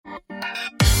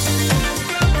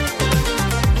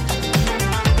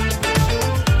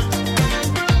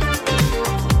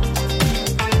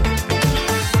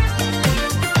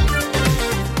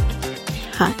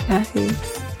amazing.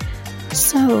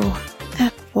 So,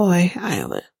 Fboy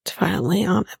Island, finally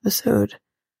on episode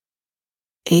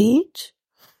 8.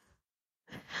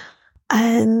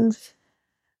 And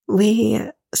we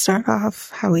start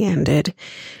off how we ended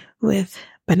with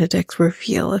Benedict's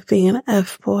reveal of being an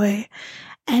F-boy.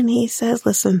 And he says,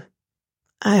 listen,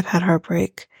 I've had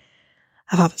heartbreak.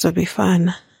 I thought this would be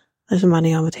fun. There's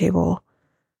money on the table.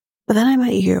 But then I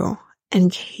met you.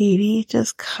 And Katie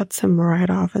just cuts him right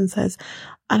off and says,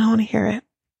 I don't want to hear it.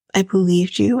 I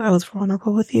believed you. I was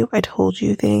vulnerable with you. I told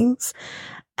you things.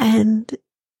 And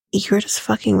you're just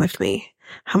fucking with me.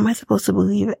 How am I supposed to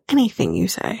believe anything you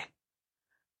say?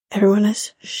 Everyone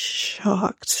is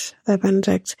shocked that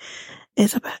Benedict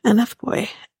is an F-boy.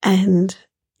 And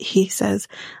he says,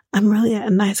 I'm really a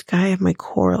nice guy at my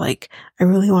core. Like, I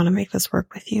really want to make this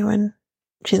work with you. And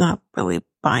she's not really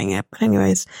buying it. But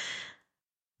anyways,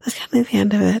 that's kind of the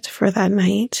end of it for that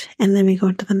night. And then we go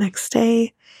into the next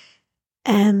day.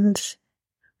 And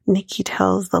Nikki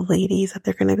tells the ladies that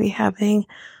they're going to be having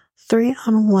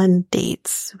 3-on-1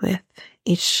 dates with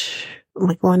each,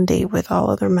 like one date with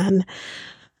all other men.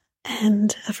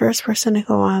 And the first person to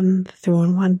go on the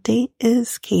 3-on-1 date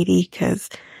is Katie, because,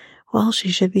 well, she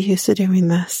should be used to doing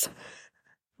this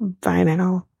by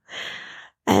now.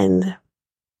 And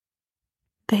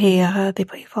they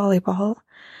play volleyball,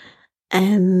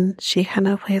 and she kind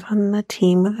of plays on the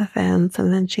team with the fans,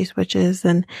 and then she switches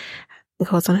and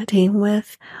goes on a team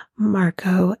with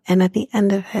Marco. And at the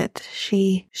end of it,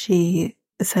 she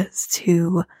says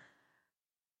to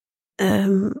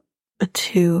all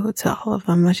of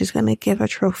them that she's going to give a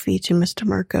trophy to Mr.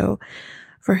 Marco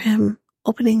for him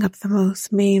opening up the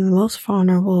most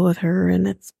vulnerable with her, and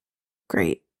it's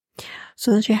great.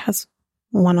 So then she has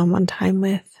one-on-one time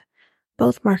with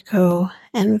both Marco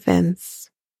and Vince.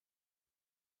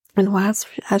 And as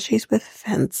she's with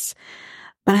Vince,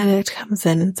 Benedict comes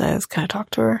in and says, can I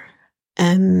talk to her?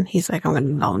 And he's like, I'm going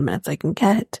to need all the minutes I can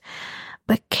get.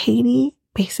 But Katie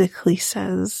basically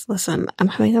says, listen, I'm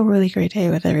having a really great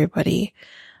day with everybody.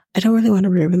 I don't really want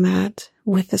to ruin that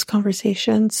with this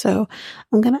conversation. So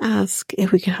I'm going to ask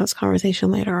if we can have this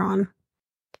conversation later on.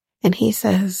 And he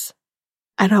says,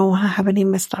 I don't want to have any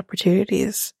missed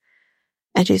opportunities.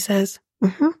 And she says,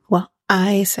 well,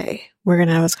 I say we're going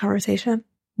to have this conversation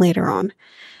later on.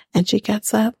 And she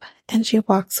gets up and she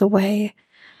walks away.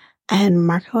 And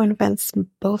Marco and Vince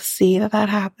both see that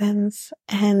happens.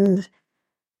 And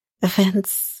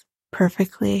Vince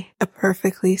perfectly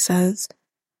says,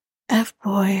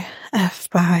 F-boy,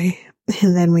 F-bye.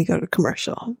 And then we go to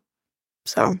commercial.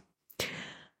 So,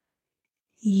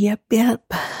 yep.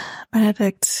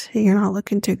 Benedict, you're not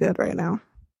looking too good right now.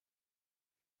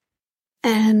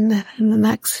 And then the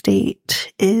next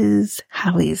date is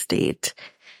Hallie's date.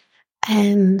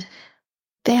 And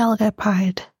they all get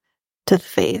pied to the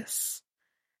face.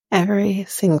 Every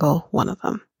single one of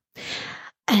them.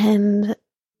 And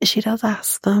she does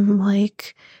ask them,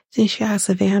 like, she asks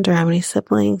Evander how many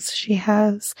siblings she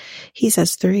has. He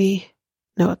says 3.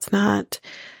 No, it's not.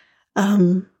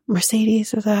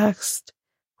 Mercedes is asked,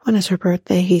 when is her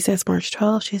birthday? He says March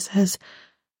 12th. She says,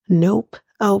 nope.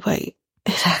 Oh, wait.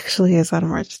 It actually is on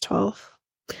March 12th.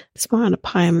 It's more on a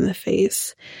pie him in the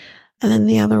face. And then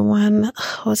the other one,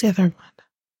 what was the other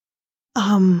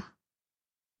one?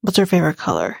 What's her favorite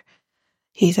color?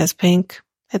 He says pink.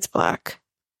 It's black.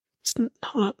 It's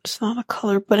not a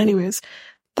color, but anyways,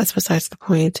 that's besides the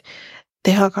point.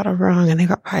 They all got it wrong and they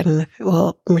got pied in the face.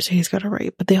 Well, Mercedes got it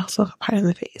right, but they also got pied in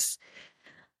the face.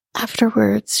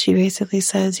 Afterwards, she basically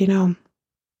says, sitting down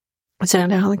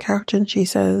on the couch, and she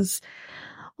says,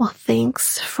 well,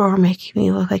 thanks for making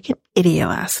me look like an idiot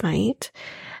last night.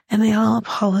 And they all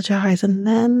apologize, and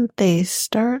then they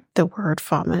start the word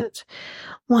vomit.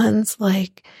 One's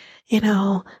like,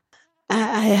 I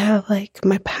have like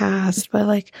my past, but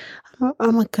like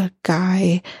I'm a good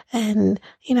guy, and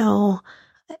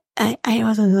I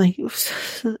wasn't like, it was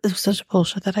such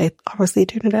bullshit that I obviously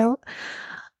tuned it out.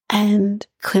 And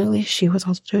clearly she was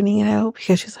also tuning it out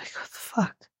because she's like, what the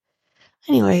fuck?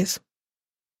 Anyways,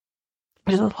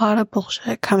 there's a lot of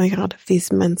bullshit coming out of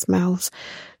these men's mouths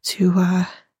to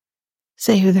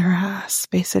save their ass,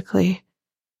 basically.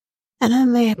 And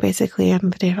then they basically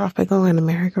end the date off by going on a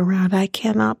merry-go-round. I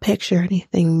cannot picture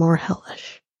anything more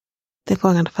hellish than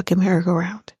going on a fucking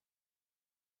merry-go-round.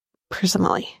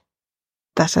 Personally.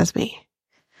 That's just me.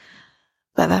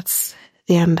 But that's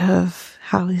the end of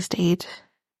Hallie's date.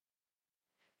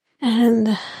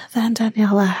 And then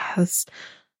Daniela has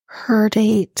her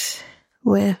date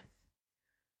with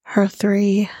her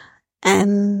 3,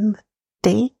 and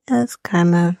date is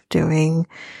kind of doing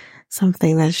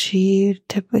something that she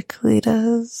typically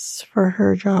does for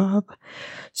her job.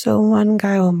 So one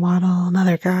guy will model,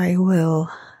 another guy will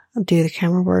do the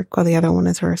camera work while the other one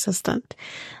is her assistant,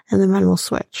 and the men will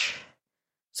switch.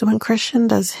 So when Christian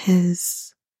does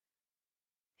his,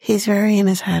 he's very in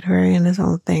his head, very in his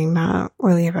own thing, not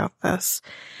really about this.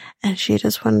 And she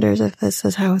just wonders if this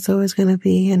is how it's always going to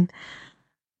be. And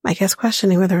I guess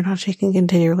questioning whether or not she can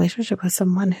continue a relationship with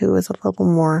someone who is a little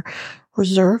more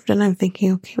reserved. And I'm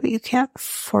thinking, okay, but you can't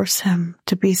force him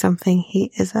to be something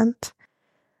he isn't.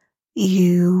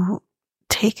 You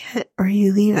take it or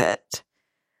you leave it.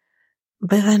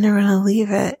 But then you're going to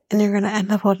leave it and you're going to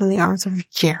end up out in the arms of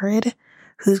Jared,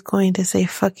 who's going to say,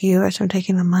 fuck you, I'm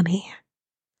taking the money.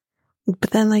 But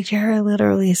then, like, Jared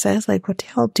literally says, like, what do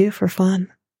y'all do for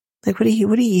fun? Like, what do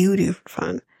you do for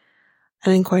fun? I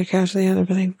didn't quite catch the other,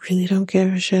 but I really don't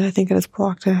give a shit. I think I just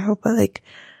blocked it out. But, like,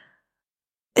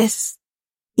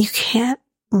 you can't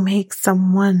make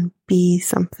someone be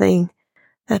something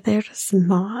that they're just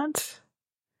not.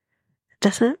 It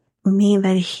doesn't mean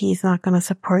that he's not going to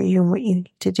support you in what you need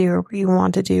to do or what you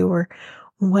want to do or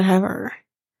whatever.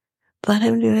 Let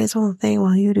him do his own thing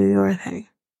while you do your thing.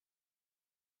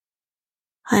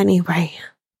 Anyway.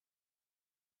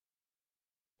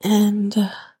 And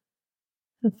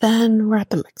then we're at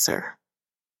the mixer.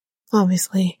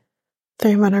 Obviously,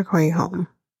 3 men are going home.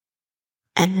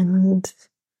 And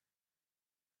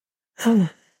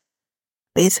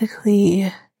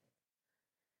basically,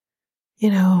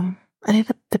 I think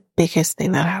the biggest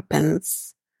thing that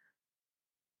happens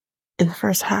in the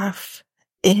first half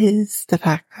is the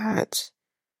fact that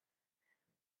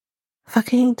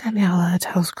fucking Daniela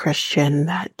tells Christian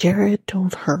that Jared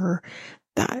told her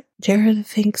that Jared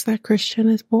thinks that Christian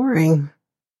is boring.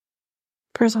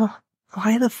 First of all,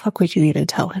 why the fuck would you even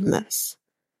tell him this?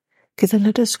 Because then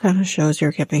it just kind of shows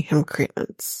you're giving him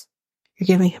credence. You're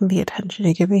giving him the attention.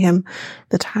 You're giving him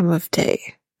the time of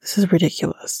day. This is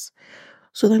ridiculous.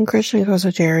 So then Christian goes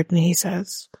to Jared and he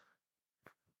says,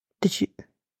 Did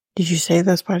you say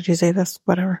this? Why did you say this?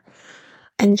 Whatever.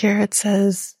 And Jared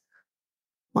says,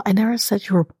 well, I never said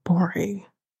you were boring.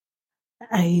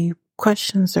 I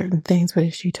questioned certain things, but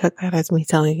if she took that as me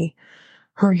telling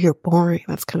her you're boring,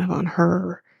 that's kind of on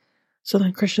her. So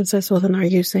then Christian says, well, then are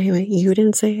you saying that you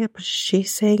didn't say it, but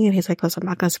she's saying it? He's like, listen, I'm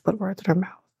not going to put words in her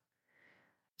mouth.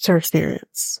 It's her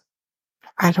experience.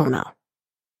 I don't know.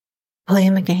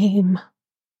 Playing the game.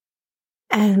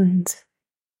 And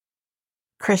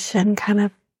Christian kind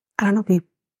of, I don't know if he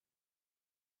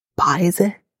buys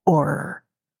it or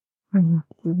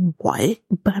what,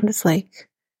 but I'm just like,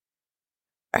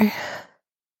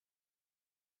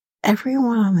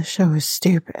 everyone on the show is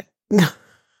stupid.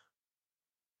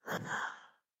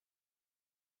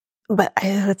 But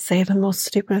I would say the most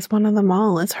stupidest one of them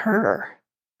all is her.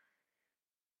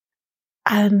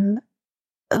 And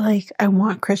like, I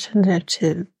want Christian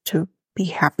to be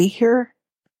happy here.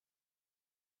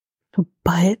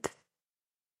 But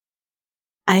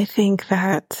I think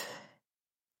that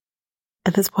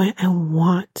at this point, I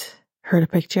want her to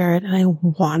pick Jared and I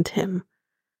want him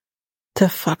to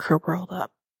fuck her world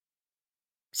up.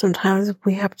 Sometimes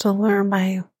we have to learn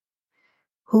by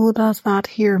who does not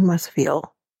hear must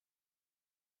feel.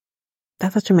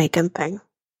 That's a Jamaican thing.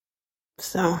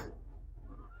 So,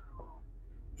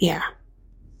 yeah.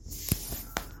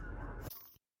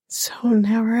 So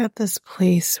now we're at this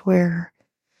place where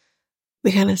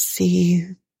we kind of see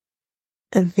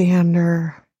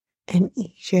Evander and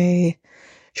EJ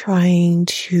trying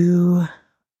to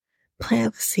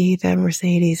plant the seed that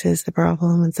Mercedes is the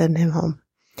problem and send him home.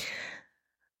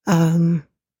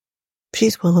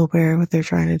 She's well aware of what they're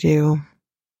trying to do,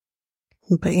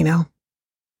 but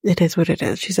it is what it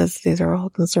is. She says these are all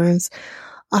concerns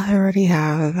I already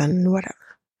have and whatever.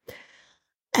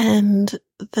 And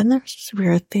then there's this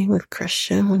weird thing with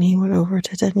Christian when he went over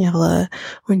to Daniela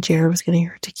when Jared was getting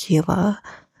her tequila.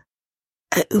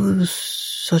 It was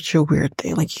such a weird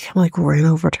thing. Like, he kind of like ran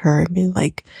over to her and being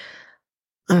like,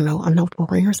 I don't know, I'm not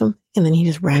boring or something. And then he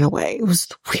just ran away. It was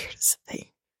the weirdest thing.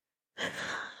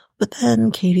 But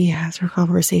then Katie has her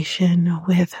conversation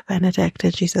with Benedict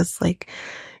and she says, like,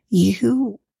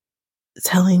 you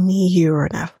telling me you were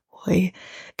an F-boy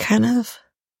kind of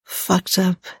fucked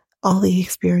up all the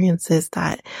experiences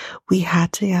that we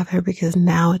had together because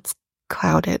now it's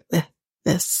clouded with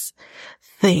this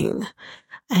thing.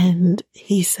 And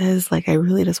he says, like, I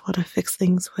really just want to fix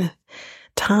things with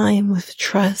time, with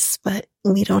trust, but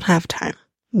we don't have time.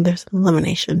 There's an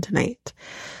elimination tonight.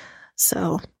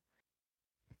 So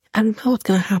I don't know what's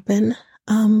going to happen.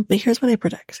 But here's what I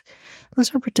predict. I'm going to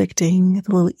start predicting. It's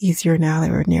a little easier now that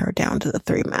we're narrowed down to the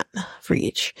 3 men for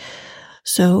each.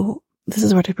 So this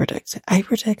is what I predict. I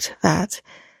predict that,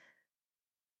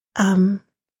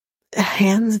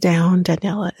 hands down,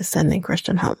 Daniela is sending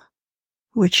Christian home,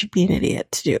 which she'd be an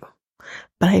idiot to do.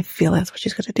 But I feel that's what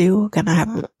she's going to do. Again, I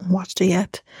haven't watched it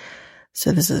yet.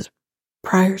 So this is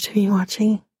prior to me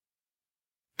watching.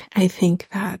 I think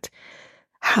that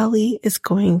Hallie is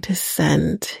going to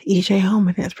send EJ home.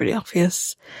 I think that's pretty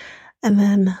obvious. And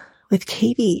then with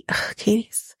Katie,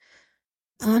 Katie's,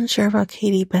 I'm unsure about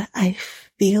Katie, but I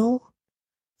feel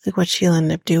like what she'll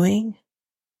end up doing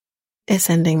is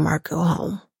sending Marco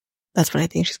home. That's what I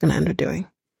think she's going to end up doing.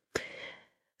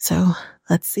 So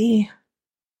let's see.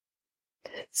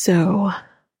 So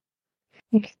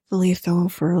I'm really thrown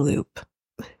for a loop.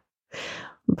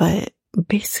 But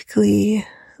basically,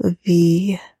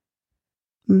 the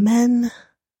men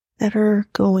that are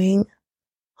going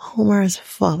home are as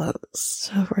follows.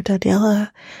 So for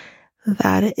Daniela,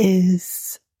 that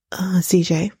is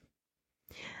CJ.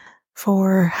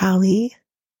 For Hallie,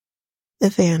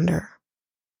 Evander.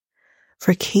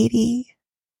 For Katie,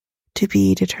 to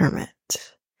be determined.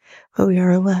 But we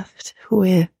are left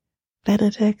with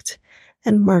Benedict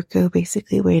and Marco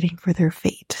basically waiting for their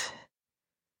fate.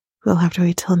 We'll have to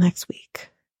wait till next week.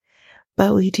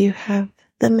 But we do have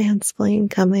the mansplain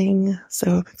coming,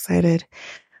 so I'm excited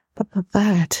about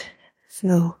that.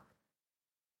 So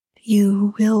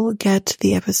you will get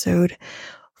the episode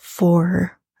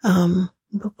for,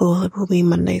 will be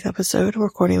Monday's episode. I'm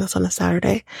recording this on a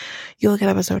Saturday. You'll get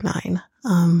episode 9,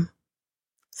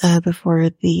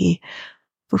 before the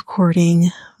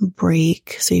recording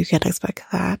break, so you can expect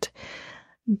that.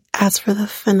 As for the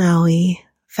finale,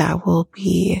 that will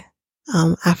be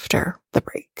after the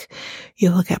break.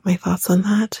 You will get my thoughts on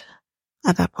that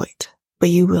at that point, but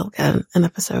you will get an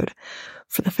episode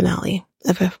for the finale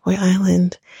of Fboy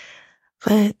Island.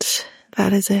 But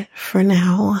that is it for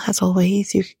now. As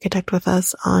always, you can connect with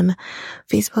us on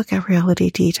Facebook at Reality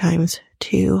Tea Times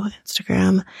 2,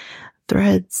 Instagram,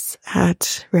 Threads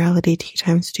at Reality Tea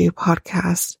Times 2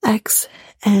 Podcast, X,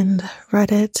 and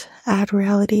Reddit at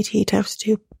Reality Tea Times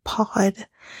 2 Pod.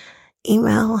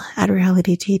 Email at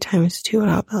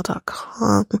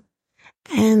realityteatimes2@hotmail.com.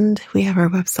 And we have our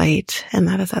website, and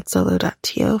that is at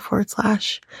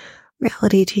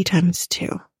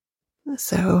solo.to/realityteatimes2.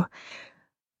 So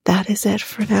that is it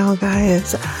for now,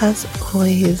 guys. As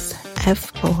always,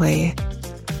 Fboy,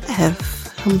 F.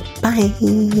 Bye.